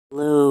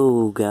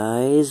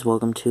Hello guys,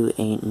 welcome to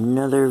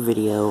another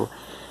video,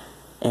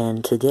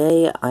 and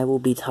today I will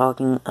be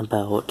talking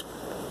about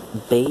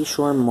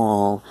Bayshore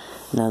Mall.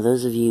 Now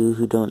those of you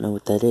who don't know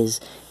what that is,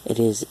 it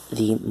is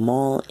the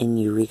mall in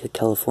Eureka,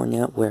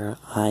 California, where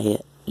I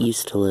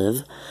used to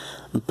live,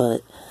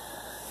 but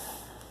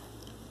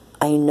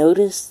I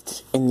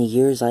noticed in the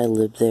years I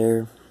lived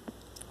there,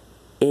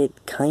 it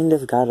kind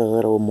of got a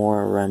little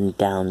more run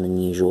down than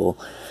usual.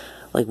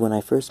 Like when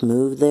I first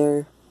moved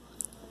there,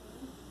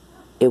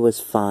 it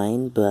was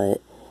fine, but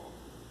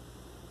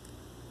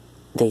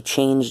they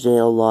changed it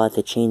a lot.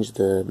 They changed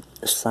the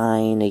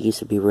sign. It used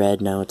to be red,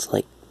 now it's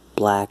like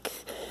black.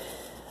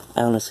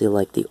 I honestly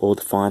like the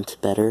old font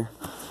better,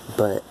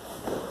 but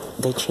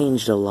they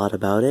changed a lot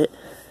about it.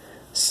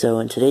 So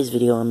in today's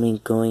video, I'm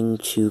going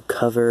to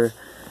cover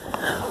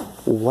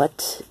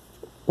what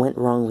went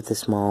wrong with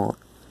this mall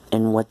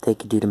and what they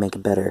could do to make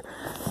it better.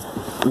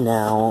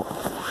 Now,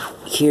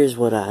 here's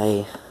what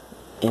I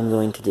am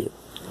going to do.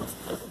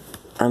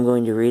 I'm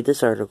going to read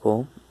this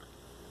article,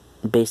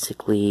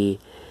 basically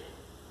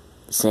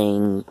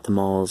saying the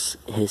mall's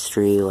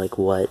history, like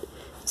what it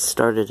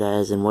started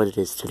as and what it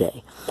is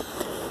today.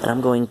 And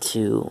I'm going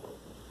to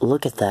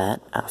look at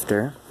that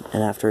after,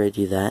 and after I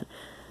do that,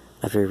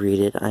 after I read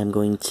it, I'm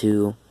going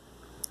to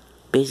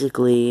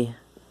basically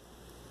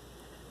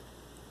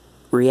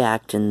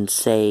react and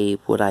say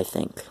what I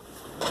think.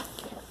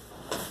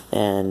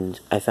 And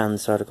I found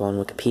this article on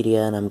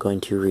Wikipedia, and I'm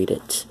going to read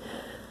it.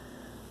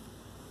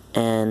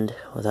 And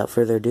without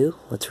further ado,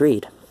 let's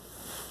read.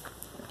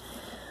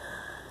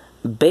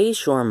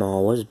 Bayshore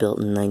Mall was built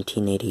in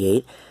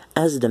 1988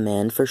 as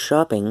demand for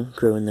shopping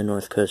grew in the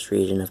North Coast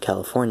region of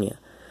California.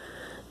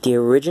 The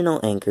original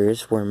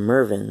anchors were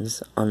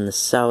Mervyn's on the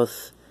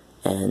south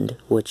end,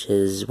 which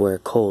is where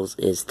Kohl's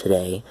is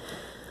today,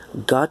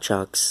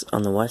 Gottschalk's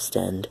on the west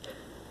end,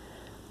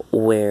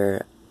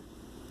 where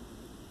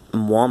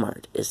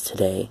Walmart is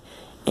today,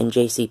 and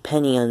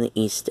JCPenney on the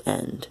east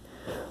end,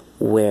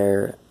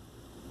 where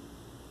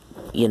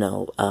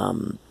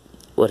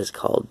what is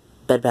called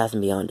Bed Bath &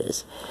 Beyond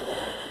is.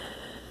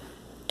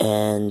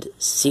 And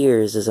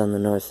Sears is on the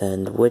north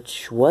end,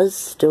 which was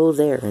still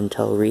there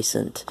until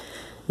recent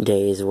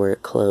days where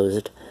it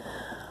closed.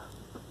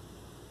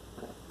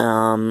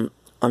 On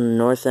the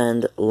north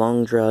end,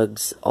 Long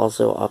Drugs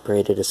also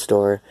operated a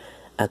store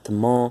at the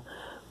mall,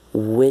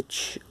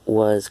 which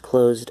was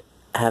closed,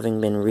 having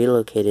been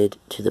relocated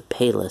to the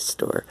Payless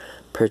store,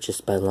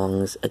 purchased by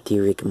Long's at the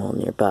Eureka Mall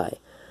nearby.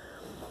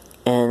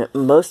 And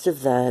most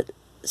of that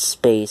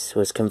space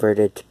was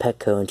converted to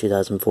Petco in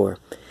 2004.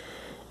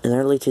 In the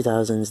early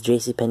 2000s,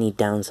 JCPenney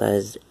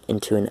downsized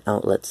into an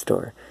outlet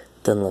store,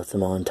 then left the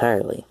mall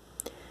entirely.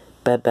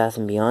 Bed Bath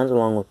 & Beyond,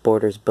 along with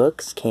Borders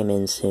Books, came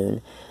in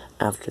soon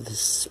after the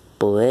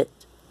split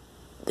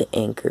the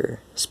anchor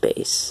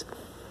space.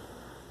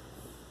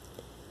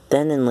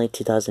 Then in late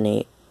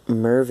 2008,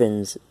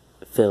 Mervyn's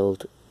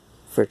filed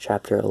for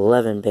Chapter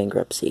 11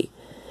 bankruptcy,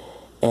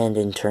 and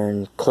in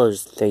turn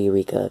closed the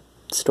Eureka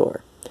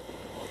store.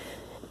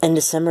 In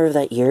December of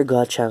that year,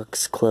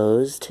 Gottschalk's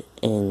closed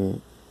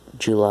in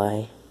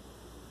July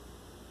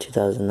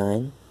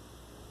 2009.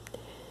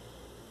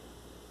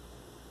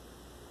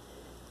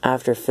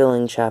 After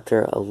filling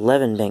Chapter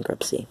 11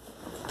 bankruptcy.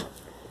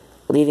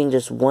 Leaving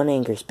just one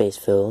anchor space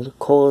filled,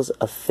 Kohl's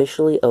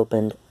officially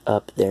opened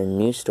up their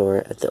new store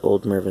at the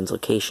old Mervyn's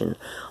location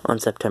on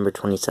September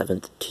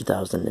 27th,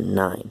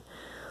 2009.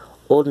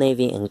 Old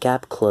Navy and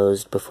Gap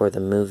closed before the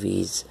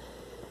movies,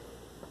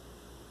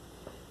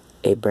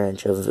 a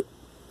branch of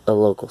a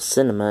local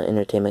cinema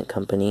entertainment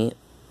company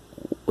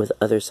with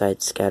other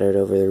sites scattered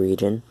over the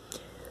region,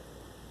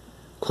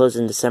 closed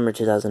in December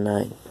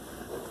 2009.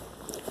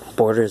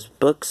 Borders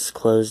Books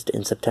closed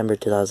in September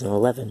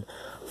 2011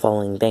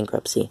 following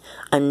bankruptcy.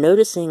 I'm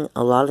noticing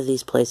a lot of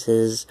these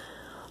places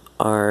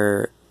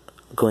are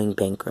going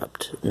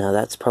bankrupt. Now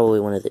that's probably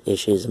one of the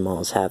issues the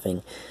mall's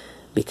having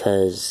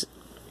because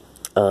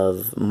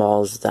of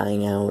malls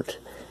dying out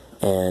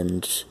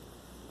and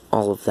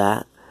all of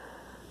that.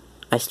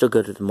 I still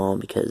go to the mall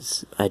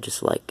because I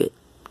just like it.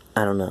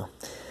 I don't know.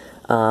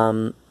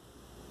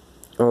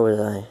 Where was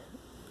I?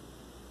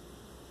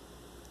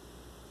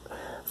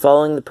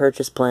 Following the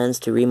purchase plans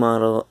to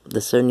remodel the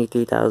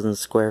 73,000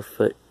 square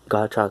foot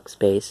Gottschalk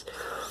space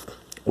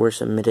were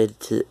submitted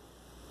to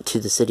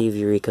the city of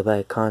Eureka by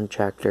a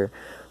contractor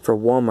for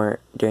Walmart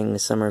during the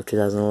summer of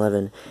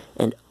 2011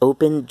 and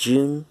opened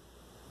June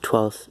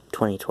 12th,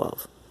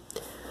 2012.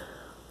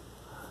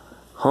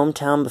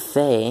 Hometown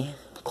Buffet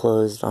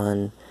closed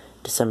on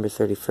December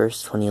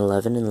 31st,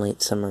 2011, in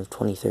late summer of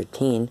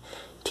 2013,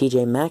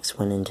 TJ Maxx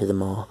went into the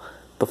mall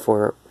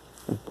before,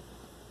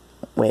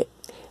 where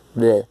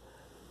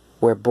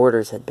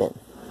Borders had been.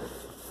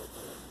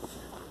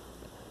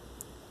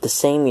 The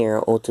same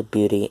year, Ulta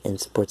Beauty and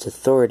Sports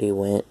Authority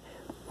went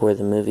where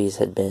the movies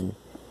had been.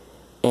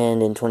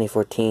 And in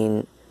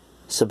 2014,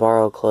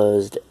 Sbarro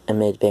closed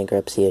amid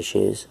bankruptcy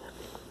issues,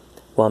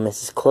 while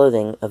Mrs.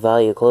 Clothing, a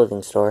value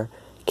clothing store,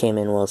 came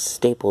in while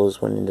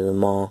Staples went into the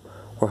mall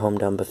where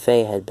Hometown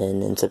Buffet had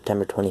been in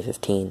September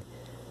 2015.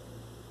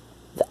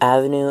 The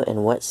Avenue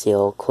and Wet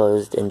Seal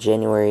closed in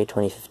January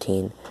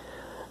 2015,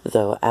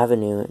 though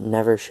Avenue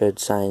never showed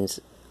signs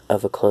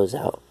of a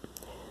closeout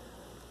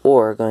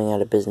or going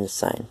out of business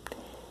sign.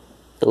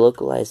 A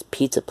localized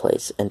pizza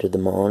place entered the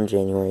mall in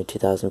January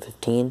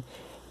 2015,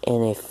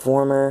 and a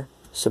former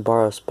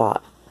Sbarro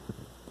spot,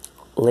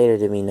 later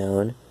to be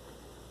known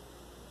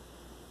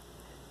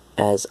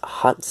as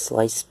Hot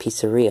Slice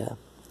Pizzeria,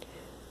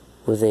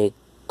 with a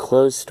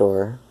closed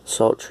store,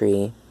 Salt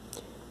Tree,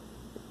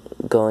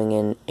 going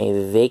in a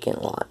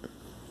vacant lot,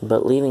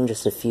 but leaving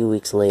just a few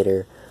weeks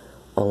later,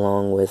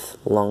 along with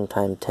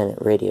longtime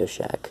tenant Radio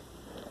Shack.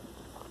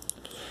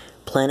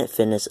 Planet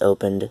Fitness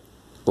opened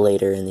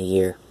later in the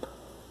year,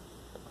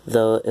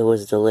 though it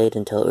was delayed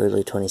until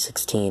early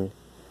 2016,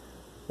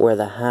 where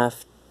the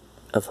half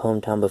of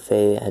Hometown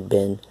Buffet had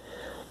been.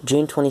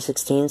 June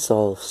 2016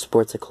 saw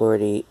Sports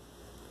Authority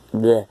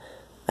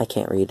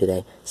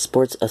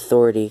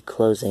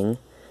closing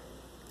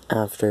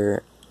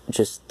after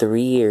just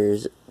 3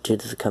 years due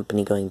to the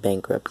company going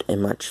bankrupt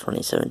in March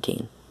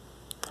 2017.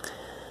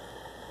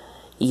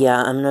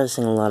 Yeah, I'm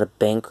noticing a lot of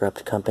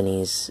bankrupt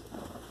companies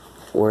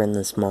were in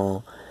this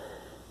mall.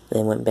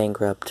 They went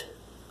bankrupt.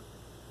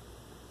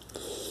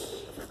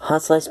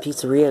 Hot Slice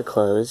Pizzeria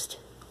closed,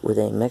 with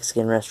a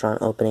Mexican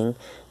restaurant opening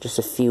just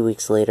a few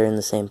weeks later in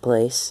the same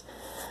place.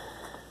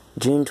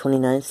 June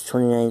 29th,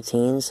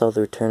 2019 saw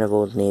the return of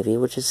Old Navy,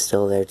 which is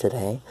still there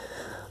today,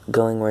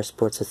 going where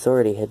Sports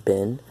Authority had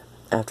been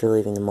after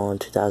leaving the mall in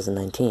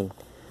 2019.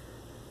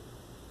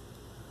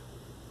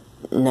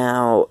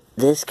 Now,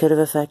 this could have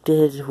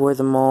affected where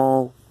the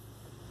mall,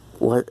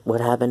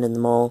 what happened in the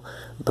mall,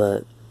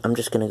 but I'm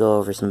just going to go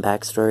over some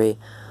backstory.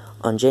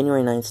 On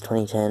January 9th,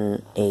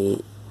 2010,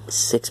 a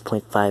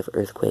 6.5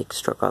 earthquake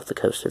struck off the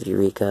coast of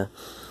Eureka,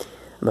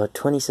 about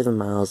 27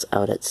 miles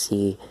out at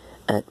sea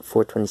at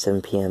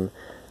 4:27 p.m.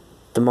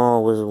 The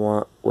mall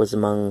was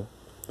among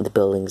the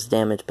buildings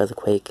damaged by the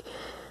quake,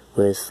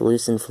 with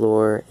loosened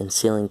floor and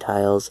ceiling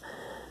tiles,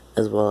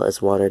 as well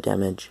as water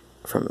damage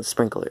from the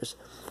sprinklers.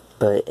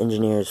 But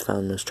engineers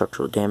found no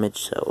structural damage,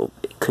 so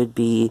it could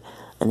be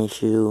an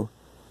issue,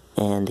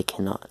 and it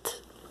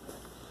cannot.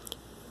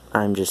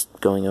 I'm just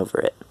going over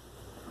it.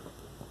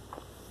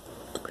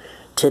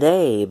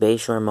 Today,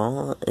 Bayshore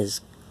Mall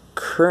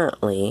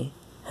currently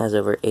has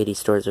over 80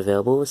 stores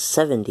available, with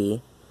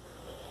 70,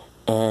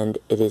 and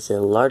it is the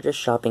largest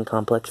shopping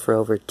complex for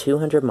over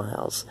 200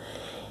 miles.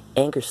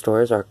 Anchor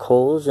stores are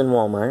Kohl's and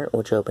Walmart,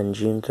 which opened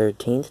June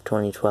 13th,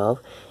 2012,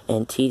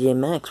 and TJ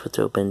Maxx, which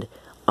opened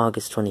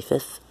August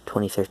 25th,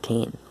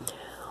 2013.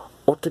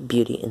 Ulta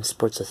Beauty and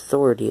Sports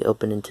Authority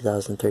opened in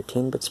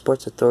 2013, but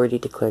Sports Authority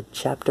declared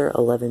Chapter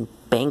 11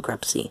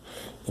 bankruptcy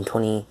in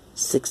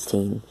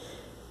 2016.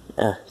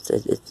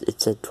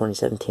 It said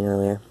 2017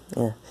 earlier.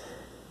 Yeah,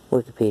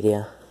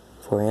 Wikipedia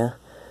for ya.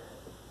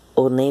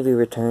 Old Navy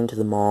returned to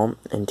the mall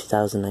in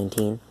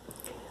 2019,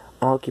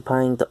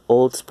 occupying the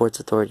old Sports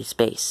Authority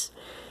space.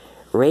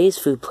 Ray's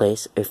Food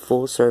Place, a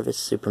full-service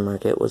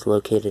supermarket, was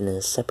located in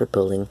a separate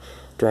building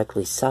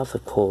directly south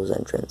of Kohl's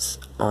entrance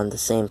on the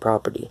same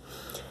property,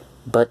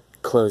 but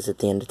closed at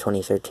the end of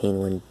 2013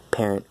 when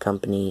parent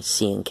company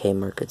C&K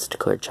Markets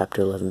declared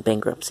Chapter 11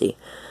 bankruptcy.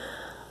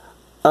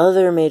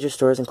 Other major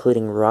stores,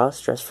 including Ross,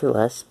 Dress for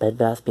Less, Bed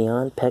Bath &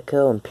 Beyond,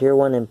 Petco, and Pier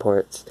 1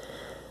 Imports.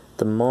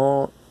 The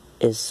mall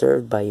is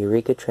served by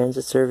Eureka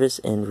Transit Service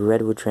and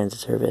Redwood Transit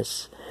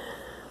Service.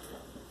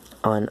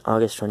 On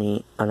August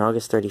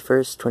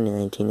 31st,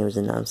 2019, it was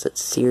announced that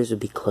Sears would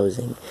be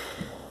closing.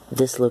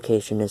 This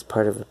location is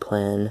part of a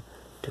plan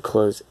to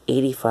close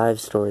 85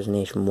 stores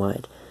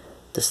nationwide.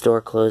 The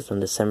store closed on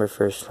December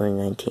 1st,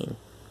 2019.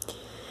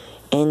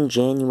 In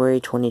January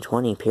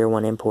 2020, Pier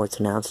 1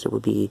 Imports announced it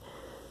would be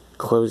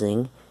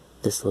closing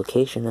this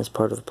location as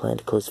part of a plan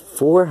to close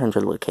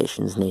 400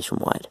 locations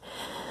nationwide.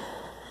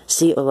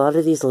 See, a lot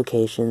of these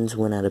locations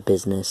went out of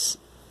business,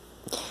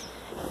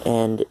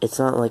 and it's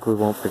not like we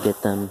won't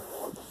forget them.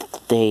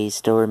 They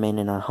still remain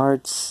in our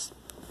hearts.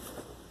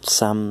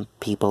 Some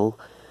people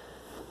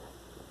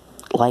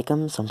like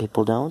them, some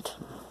people don't.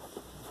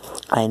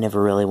 I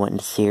never really went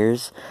into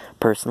Sears,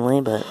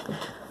 personally, but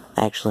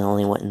I actually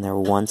only went in there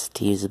once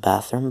to use the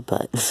bathroom,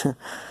 but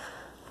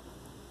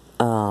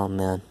oh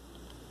man.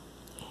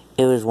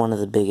 It was one of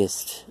the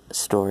biggest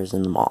stores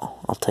in the mall,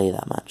 I'll tell you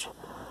that much.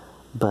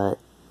 But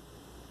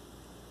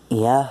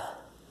yeah,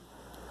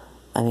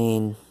 I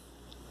mean,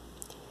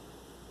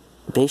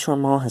 Bayshore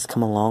Mall has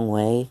come a long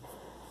way.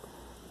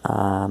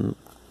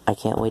 I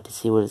can't wait to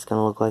see what it's going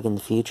to look like in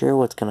the future,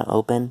 what's going to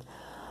open.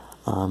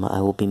 I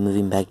will be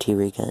moving back to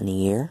Eureka in a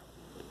year.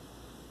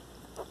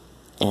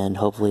 And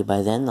hopefully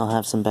by then they'll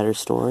have some better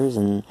stores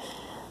and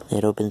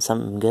they'd open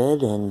something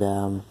good.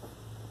 And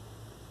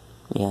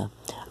yeah,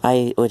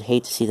 I would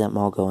hate to see that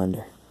mall go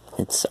under.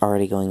 It's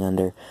already going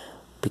under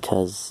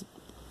because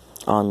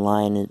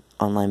online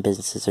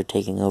businesses are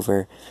taking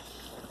over,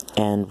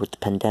 and with the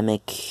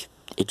pandemic,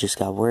 it just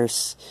got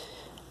worse.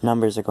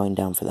 Numbers are going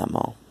down for that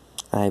mall.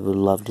 I would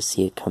love to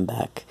see it come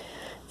back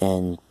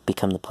and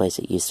become the place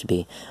it used to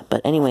be.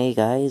 But anyway,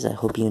 guys, I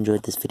hope you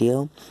enjoyed this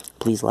video.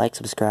 Please like,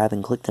 subscribe,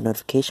 and click the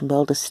notification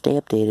bell to stay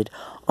updated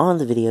on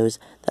the videos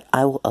that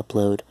I will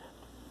upload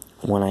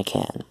when I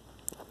can.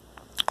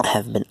 I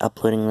haven't been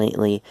uploading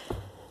lately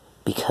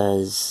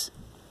because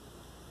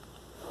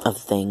of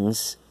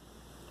things.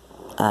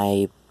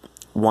 I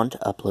want to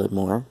upload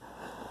more,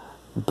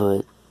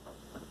 but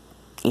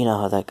you know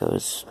how that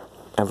goes.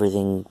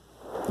 Everything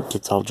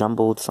gets all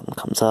jumbled, something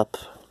comes up.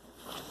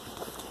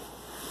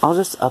 I'll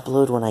just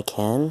upload when I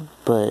can,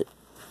 but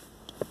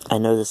I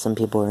know that some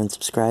people are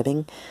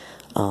unsubscribing.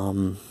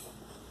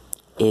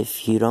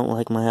 If you don't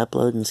like my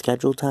upload and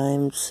schedule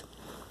times,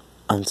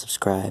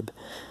 unsubscribe.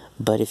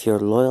 But if you're a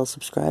loyal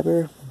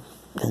subscriber,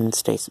 then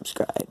stay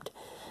subscribed.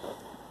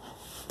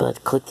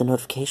 But click the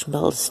notification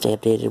bell to stay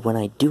updated when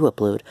I do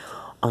upload.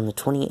 On the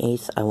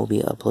 28th, I will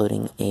be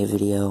uploading a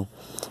video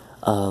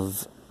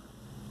of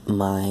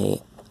my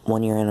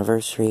 1-year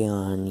anniversary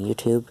on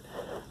YouTube.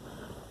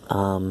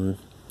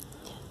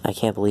 I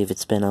can't believe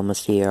it's been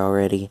almost a year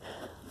already.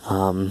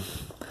 I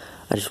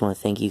just want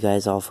to thank you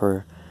guys all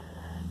for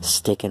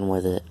sticking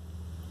with it.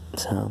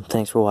 So,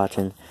 thanks for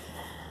watching.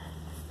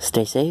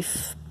 Stay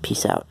safe.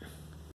 Peace out.